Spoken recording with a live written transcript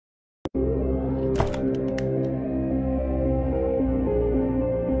Hello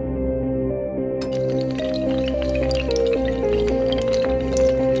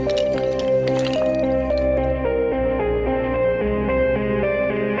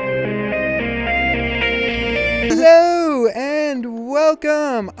and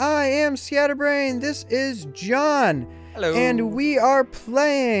welcome. I am Scatterbrain. This is John. Hello. And we are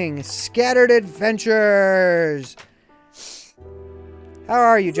playing Scattered Adventures. How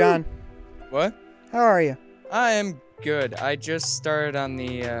are you, John? What? How are you? I am good. I just started on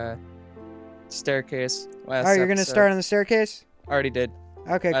the staircase last Oh, you're going to start on the staircase? Already did.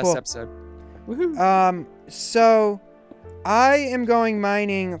 Okay, last cool. episode. Woohoo. So I am going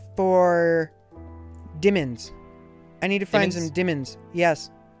mining for diamonds. I need to find some diamonds. Yes,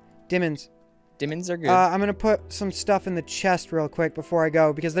 diamonds. Diamonds are good. I'm going to put some stuff in the chest real quick before I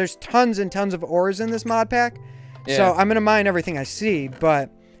go, because there's tons and tons of ores in this mod pack. Yeah. So I'm going to mine everything I see, but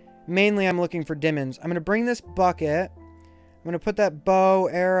mainly I'm looking for diamonds. I'm going to bring this bucket. I'm going to put that bow,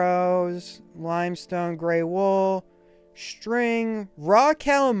 arrows, limestone, gray wool, string, raw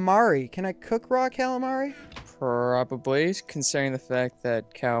calamari. Can I cook raw calamari? Probably, considering the fact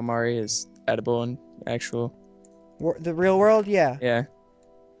that calamari is edible in actual... The real world? Yeah. Yeah.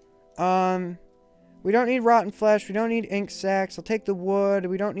 We don't need rotten flesh. We don't need ink sacks. I'll take the wood.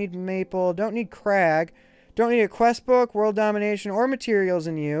 We don't need maple. Don't need crag. Don't need a quest book, world domination, or materials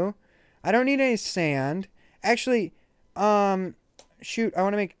in you. I don't need any sand. Actually, shoot, I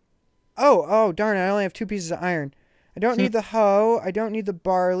want to make... Oh, darn it. I only have 2 pieces of iron. I don't need the hoe. I don't need the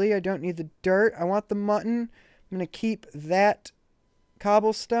barley. I don't need the dirt. I want the mutton. I'm going to keep that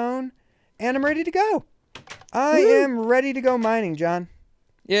cobblestone. And I'm ready to go. I am ready to go mining, John.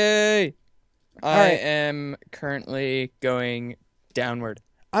 Yay! All right. am currently going downward.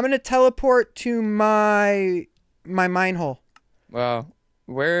 I'm going to teleport to my mine hole. Wow.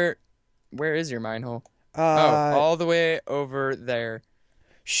 Where is your mine hole? All the way over there.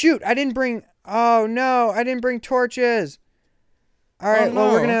 Shoot, I didn't bring... Oh, no, I didn't bring torches. All right,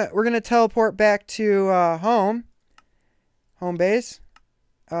 no. well, we're gonna teleport back to home base.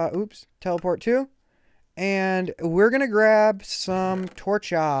 Oops, teleport to. And we're going to grab some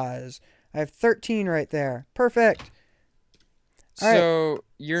torches. I have 13 right there. Perfect. All So, right.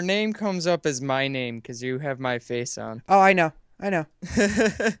 your name comes up as my name because you have my face on. Oh, I know.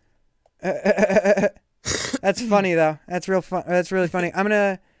 That's funny, though. That's real fun. That's really funny. I'm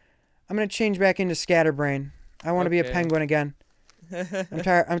gonna change back into Scatterbrain. I want to be a penguin again.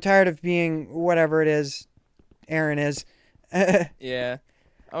 I'm tired of being whatever it is Aaron is. Yeah.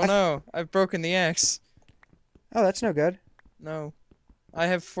 Oh, no. I've broken the axe. Oh, that's no good. No. I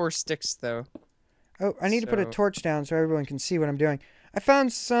have 4 sticks, though. Oh, I need to put a torch down so everyone can see what I'm doing. I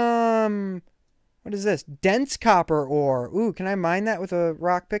found some... What is this? Dense copper ore. Ooh, can I mine that with a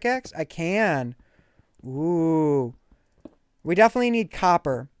rock pickaxe? I can. Ooh. We definitely need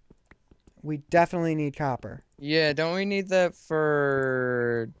copper. Yeah, don't we need that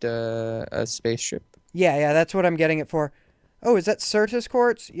for a spaceship? Yeah, that's what I'm getting it for. Oh, is that Certus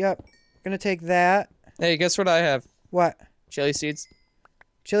quartz? Yep. Gonna take that. Hey, guess what I have? What? Chili seeds.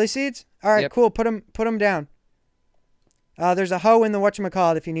 Chili seeds? All right, Yep. cool. Put them down. There's a hoe in the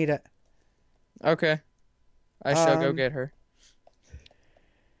whatchamacallit if you need it. Okay. I shall go get her.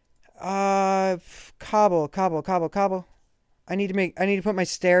 Cobble. I need to put my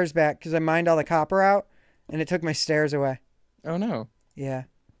stairs back because I mined all the copper out and it took my stairs away. Oh, no. Yeah.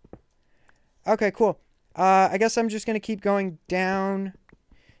 Okay, cool. I guess I'm just going to keep going down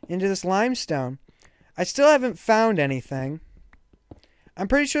into this limestone. I still haven't found anything. I'm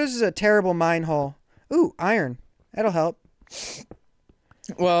pretty sure this is a terrible mine hole. Ooh, iron. That'll help.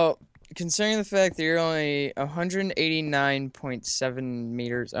 Well, considering the fact that you're only 189.7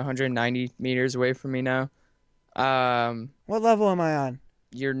 meters, 190 meters away from me now, what level am I on?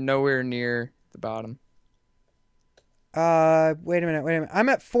 you're nowhere near the bottom. Wait a minute. I'm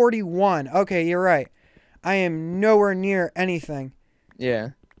at 41. Okay, you're right. I am nowhere near anything. Yeah.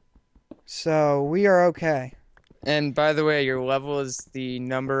 So, we are okay. And by the way, your level is the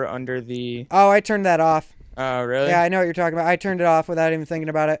number under the... Oh, I turned that off. Oh, really? Yeah, I know what you're talking about. I turned it off without even thinking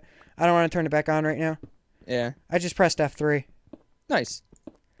about it. I don't want to turn it back on right now. Yeah. I just pressed F3. Nice.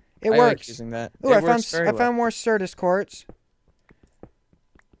 It I works. like using that. Ooh, I found more Certus quartz.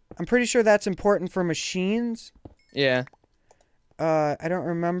 I'm pretty sure that's important for machines. Yeah. I don't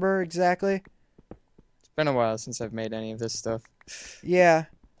remember exactly. It's been a while since I've made any of this stuff. Yeah.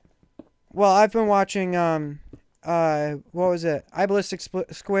 Well, I've been watching, what was it?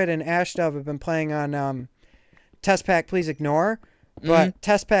 iBallistic Squid and Ash Dove have been playing on, Test Pack Please Ignore. But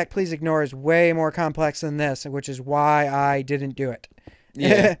Test Pack Please Ignore is way more complex than this, which is why I didn't do it.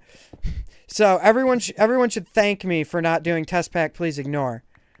 Yeah. So everyone should thank me for not doing test pack. Please ignore.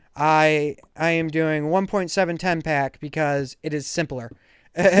 I am doing 1.710 pack because it is simpler,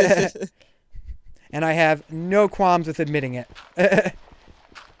 and I have no qualms with admitting it.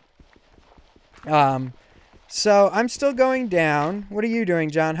 So I'm still going down. What are you doing,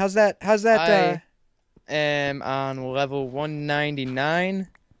 John? How's that? I am on level 199.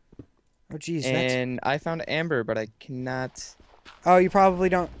 Oh, geez. And I found amber, but I cannot. Oh, you probably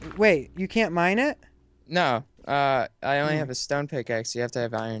don't. Wait, you can't mine it? No. I only have a stone pickaxe. You have to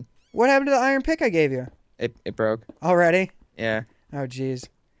have iron. What happened to the iron pick I gave you? It broke. Already? Yeah. Oh, geez.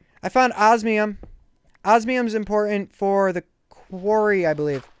 I found osmium. Osmium's important for the quarry, I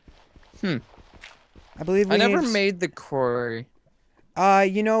believe. I believe I never made the quarry.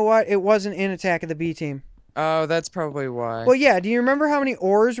 You know what? It wasn't in Attack of the B Team. Oh, that's probably why. Well, yeah. Do you remember how many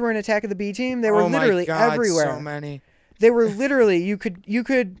ores were in Attack of the B Team? They were literally my God, everywhere. So many. They were literally you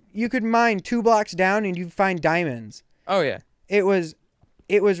could mine 2 blocks down and you'd find diamonds. Oh yeah. It was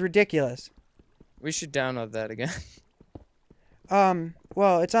ridiculous. We should download that again.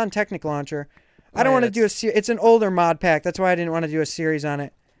 Well, it's on Technic Launcher. I don't want to do it's an older mod pack. That's why I didn't want to do a series on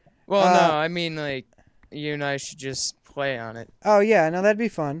it. Well, no, I mean like you and I should just play on it. Oh yeah, no, that'd be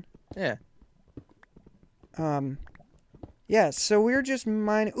fun. Yeah. Yeah, so we're just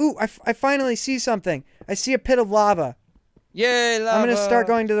mining. Ooh, I finally see something. I see a pit of lava. Yay, lava! I'm gonna start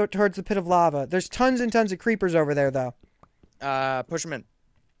going towards the pit of lava. There's tons and tons of creepers over there, though. Push them in.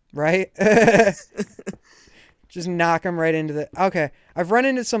 Right? Just knock them right into the... Okay, I've run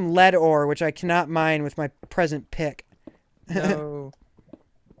into some lead ore, which I cannot mine with my present pick. No.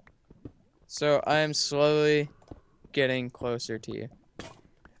 So I am slowly getting closer to you.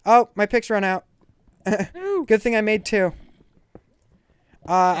 Oh, my pick's run out. Good thing I made 2.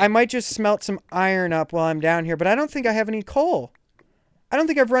 I might just smelt some iron up while I'm down here, but I don't think I have any coal. I don't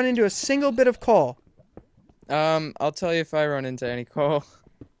think I've run into a single bit of coal. I'll tell you if I run into any coal.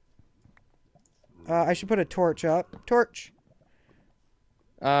 I should put a torch up. Torch.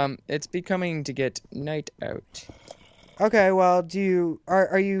 It's becoming to get night out. Okay, well,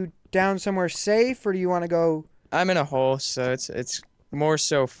 are you down somewhere safe, or do you want to go... I'm in a hole, so it's more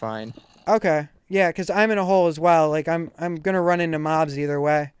so fine. Okay. Yeah, because I'm in a hole as well. Like, I'm gonna run into mobs either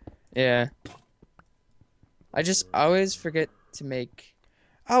way. Yeah. I just always forget to make...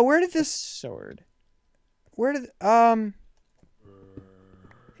 Oh, where did this... sword. Where did...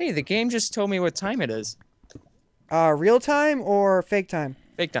 Hey, the game just told me what time it is. Real time or fake time?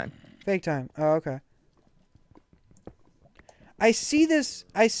 Fake time. Fake time. Oh, okay. I see this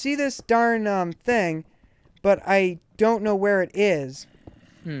darn, thing, but I don't know where it is.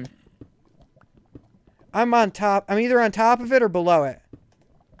 I'm on top. I'm either on top of it or below it.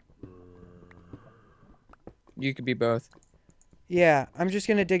 You could be both. Yeah, I'm just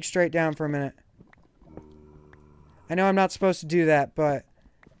gonna dig straight down for a minute. I know I'm not supposed to do that, but...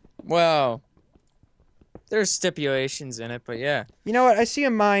 Well, there's stipulations in it, but yeah. You know what? I see a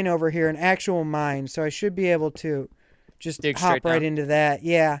mine over here, an actual mine, so I should be able to just hop right into that.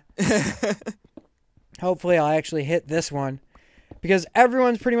 Yeah. Hopefully I'll actually hit this one. Because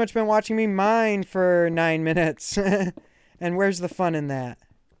everyone's pretty much been watching me mine for 9 minutes. And where's the fun in that?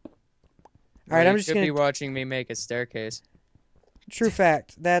 Alright, I'm just gonna... You could be watching me make a staircase. True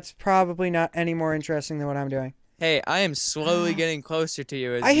fact. That's probably not any more interesting than what I'm doing. Hey, I am slowly getting closer to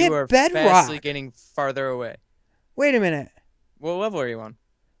you as I hit you are bedrock. fastly getting farther away. Wait a minute. What level are you on?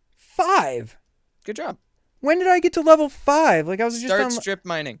 5. Good job. When did I get to level 5? Like I was just on... Start strip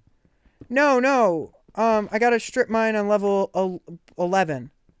mining. No. I got a strip mine on level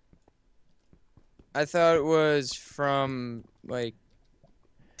 11. I thought it was from like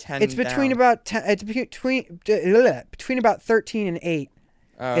 10. It's between down. about 10. It's between about 13 and 8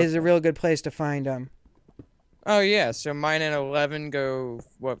 is a real good place to find them. Oh yeah, so mine and 11 go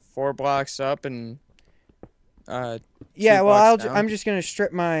what 4 blocks up and yeah. Well, I'm just gonna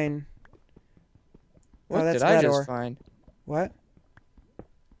strip mine. What that's did I just ore. find? What?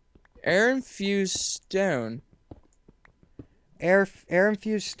 Air infused stone. Air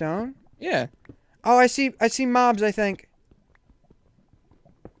infused stone? Yeah. Oh, I see mobs, I think.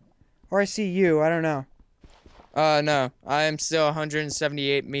 Or I see you, I don't know. No. I am still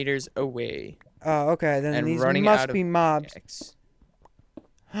 178 meters away. Oh, okay, then and these running must out be of mobs.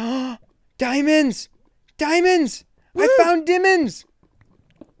 Diamonds! Diamonds! Woo! I found diamonds!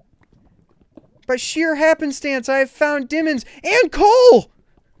 By sheer happenstance, I have found diamonds and coal!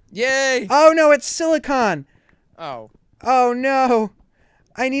 Yay! Oh no, it's silicon. Oh. Oh no.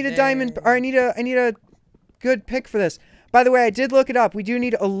 I need a diamond, or I need a good pick for this. By the way, I did look it up. We do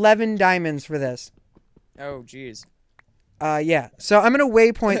need 11 diamonds for this. Oh, jeez. Yeah. So I'm gonna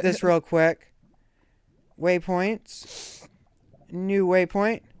waypoint this real quick. Waypoints. New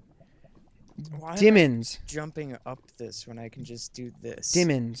waypoint. Why Dimmons. am I jumping up this when I can just do this?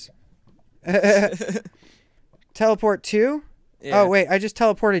 Dimmons. Teleport to? Yeah. Oh, wait. I just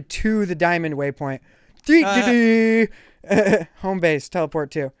teleported to the diamond waypoint. Home base.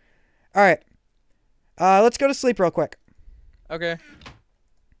 Teleport to. All right. Let's go to sleep real quick. Okay.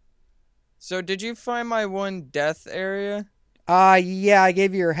 So did you find my one death area? Yeah. I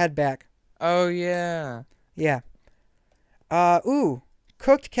gave you your head back. Oh, yeah. Yeah. Ooh.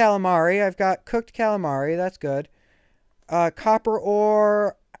 Cooked calamari. I've got cooked calamari. That's good. Copper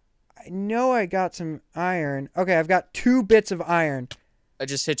ore. I know I got some iron. Okay, I've got 2 bits of iron. I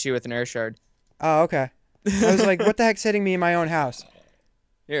just hit you with an air shard. Oh, okay. I was like, what the heck's hitting me in my own house?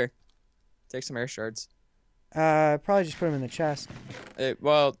 Here. Take some air shards. Probably just put them in the chest.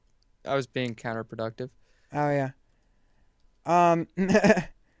 Well, I was being counterproductive. Oh, yeah.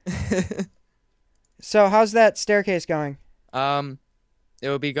 So, how's that staircase going? It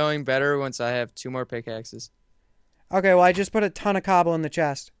will be going better once I have 2 more pickaxes. Okay, well, I just put a ton of cobble in the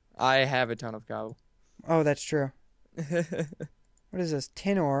chest. I have a ton of cobble. Oh, that's true. What is this?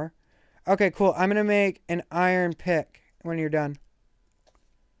 Tin ore. Okay, cool. I'm going to make an iron pick when you're done.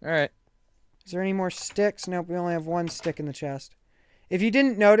 Alright. Is there any more sticks? Nope, we only have 1 stick in the chest. If you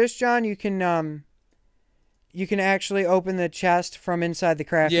didn't notice, John, you can actually open the chest from inside the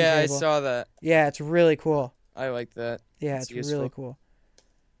crafting table. Yeah, I saw that. Yeah, it's really cool. I like that. Yeah, it's useful. really cool.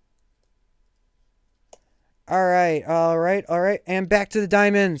 All right. And back to the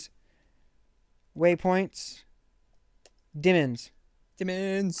diamonds. Waypoints. Diamonds.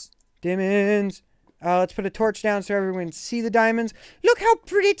 Let's put a torch down so everyone can see the diamonds. Look how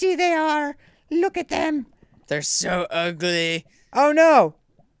pretty they are. Look at them. They're so ugly. Oh, no.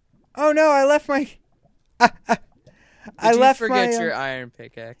 I left my... Did you forget your iron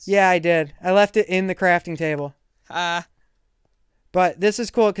pickaxe? Yeah, I did. I left it in the crafting table. But this is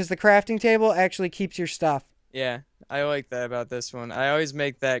cool because the crafting table actually keeps your stuff. Yeah, I like that about this one. I always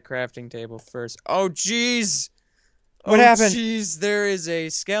make that crafting table first. Oh, jeez! What happened? Oh, jeez, there is a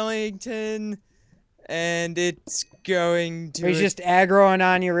skeleton, and it's going to... He's just aggroing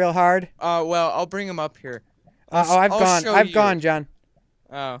on you real hard? Well, I'll bring him up here. I've gone, John.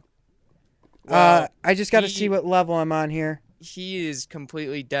 Oh. Well, I just got to see what level I'm on here. He is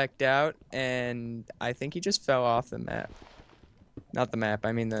completely decked out, and I think he just fell off the map. Not the map,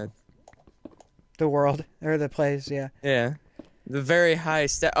 I mean the world, or the place, yeah. Yeah. The very high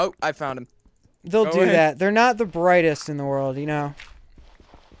step. Oh, I found him. They'll do that. They're not the brightest in the world, you know.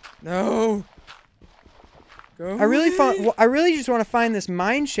 No. I really just want to find this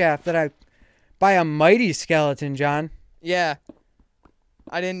mine shaft by a mighty skeleton, John. Yeah.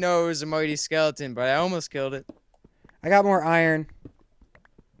 I didn't know it was a mighty skeleton, but I almost killed it. I got more iron.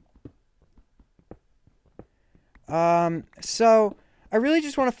 So I really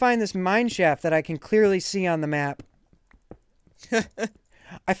just want to find this mine shaft that I can clearly see on the map.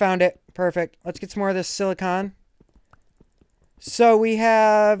 I found it. Perfect. Let's get some more of this silicon. So we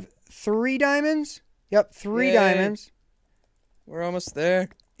have 3 diamonds. Yep, 3 diamonds. We're almost there.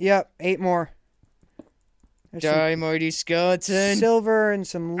 Yep, 8 more. Die, mighty skeleton. Silver and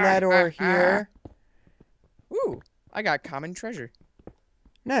some lead ore here. Ooh, I got common treasure.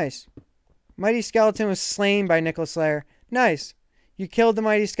 Nice. Mighty skeleton was slain by Nicholas Slayer. Nice. You killed the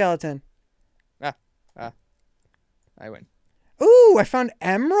mighty skeleton. I win. Ooh, I found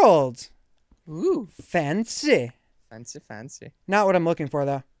emeralds. Ooh. Fancy. Fancy. Not what I'm looking for,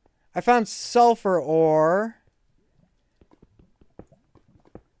 though. I found sulfur ore.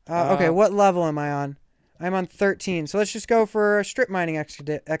 Okay, what level am I on? I'm on 13, so let's just go for a strip mining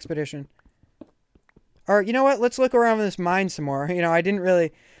expedition. Or, you know what? Let's look around this mine some more. You know, I didn't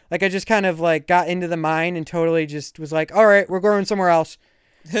really... Like, I just kind of, like, got into the mine and totally just was like, all right, we're going somewhere else.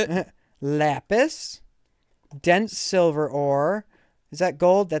 Lapis. Dense silver ore. Is that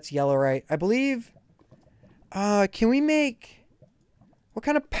gold? That's yellowite. I believe... can we make... What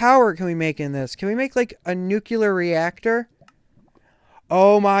kind of power can we make in this? Can we make, like, a nuclear reactor?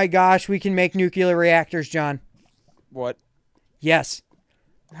 Oh, my gosh, we can make nuclear reactors, John. What? Yes.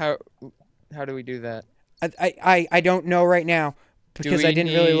 How do we do that? I don't know right now. Because I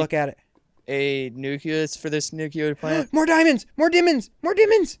didn't really look at it. A nucleus for this nuclear plant? More diamonds! More diamonds! More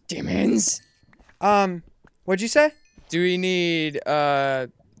diamonds! Diamonds? What'd you say? Do we need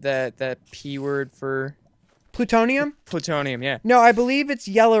that P word for plutonium? Plutonium, yeah. No, I believe it's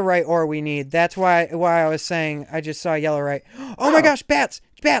yellowite ore we need. That's why I was saying I just saw yellowite. Oh my gosh, bats!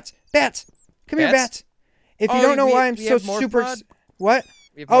 Bats! Bats! Come here, bats! If you don't know why I'm so super... What?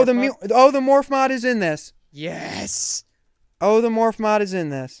 Oh, the morph mod is in this. Yes. Oh, the morph mod is in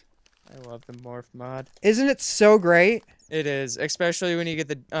this. I love the morph mod. Isn't it so great? It is, especially when you get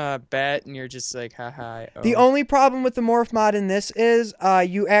the bat and you're just like, haha. The only problem with the morph mod in this is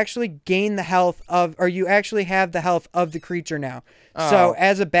you actually gain the health of, or you actually have the health of the creature now. Oh. So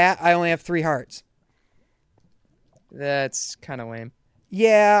as a bat, I only have 3 hearts. That's kind of lame.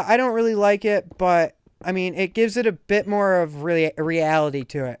 Yeah, I don't really like it, but I mean, it gives it a bit more of really reality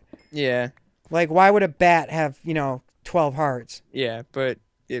to it. Yeah. Like, why would a bat have, 12 hearts? Yeah, but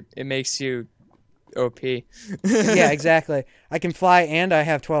it makes you OP. Yeah, exactly. I can fly and I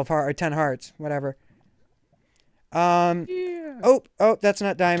have 12 heart or 10 hearts, whatever. Yeah. Oh, that's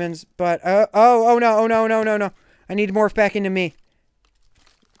not diamonds, but oh no. I need to morph back into me.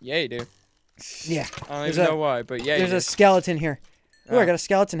 Yeah, you do. Yeah. I don't even know why, but yeah, There's a skeleton here. Oh, I got a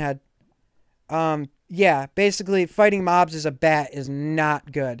skeleton head. Yeah, basically fighting mobs as a bat is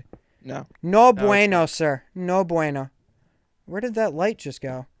not good. No. No bueno, sir. No bueno. Where did that light just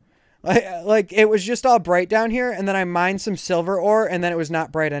go? Like it was just all bright down here, and then I mined some silver ore, and then it was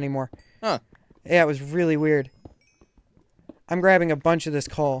not bright anymore. Huh. Yeah, it was really weird. I'm grabbing a bunch of this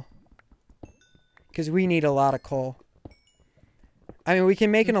coal. Because we need a lot of coal. I mean, we can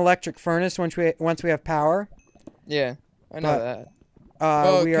make an electric furnace once we have power. Yeah, I know that.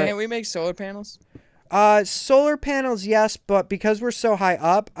 Can't we make solar panels? Solar panels, yes, but because we're so high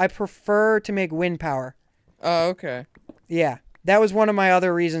up, I prefer to make wind power. Oh, okay. Yeah, that was one of my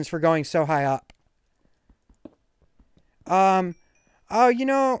other reasons for going so high up. Oh,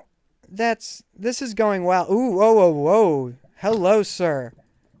 this is going well. Ooh, whoa. Hello, sir.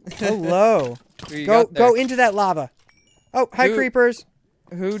 Hello. Go into that lava. Oh, hi, creepers.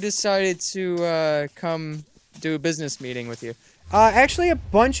 Who decided to come do a business meeting with you? Actually, a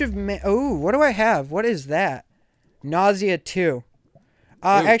bunch of ooh, what do I have? What is that? Nausea 2.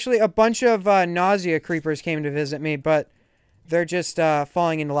 Actually, a bunch of nausea creepers came to visit me, but they're just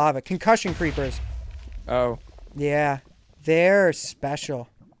falling into lava. Concussion creepers. Oh. Yeah, they're special.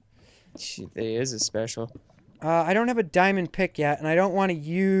 They is a special. I don't have a diamond pick yet, and I don't want to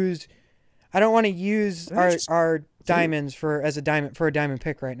use our diamonds for a diamond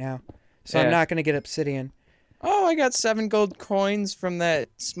pick right now. So yeah. I'm not gonna get obsidian. Oh, I got 7 gold coins from that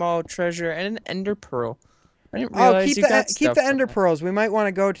small treasure and an ender pearl. I didn't realize keep the ender pearls. We might want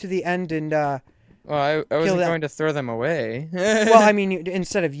to go to the end and well, I wasn't going to throw them away. Well, I mean,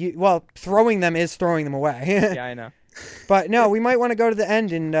 instead of throwing them is throwing them away. Yeah, I know. But no, we might want to go to the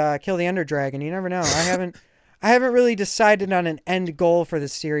end and kill the ender dragon. You never know. I haven't really decided on an end goal for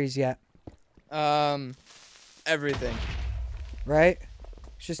this series yet. Everything. Right?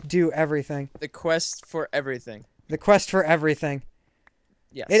 Just do everything. The quest for everything. The quest for everything.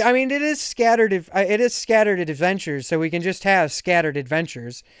 Yes. It is scattered. It is scattered adventures, so we can just have scattered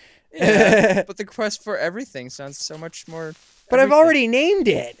adventures. Yeah, but the quest for everything sounds so much more. But I've already named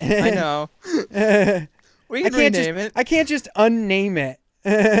it. I know. We can rename it. I can't just unname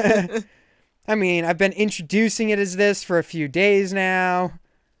it. I mean, I've been introducing it as this for a few days now.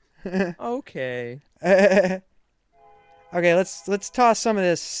 Okay. Okay, let's toss some of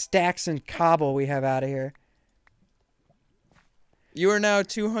this stacks and cobble we have out of here. You are now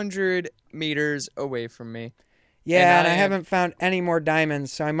 200 meters away from me. Yeah, and I haven't found any more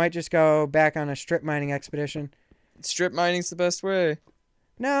diamonds, so I might just go back on a strip mining expedition. Strip mining's the best way.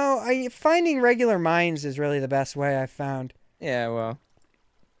 No, finding regular mines is really the best way I've found. Yeah, well.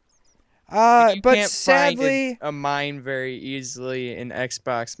 But can't sadly, find a mine very easily in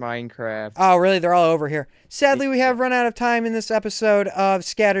Xbox Minecraft. Oh, really? They're all over here. Sadly, we have run out of time in this episode of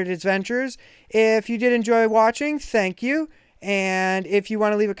Scattered Adventures. If you did enjoy watching, thank you. And if you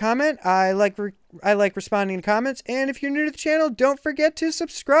want to leave a comment, I like responding to comments. And if you're new to the channel, don't forget to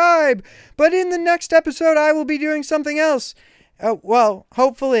subscribe. But in the next episode, I will be doing something else. Well,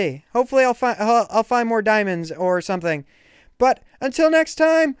 hopefully I'll find more diamonds or something. But until next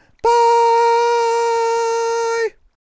time, bye.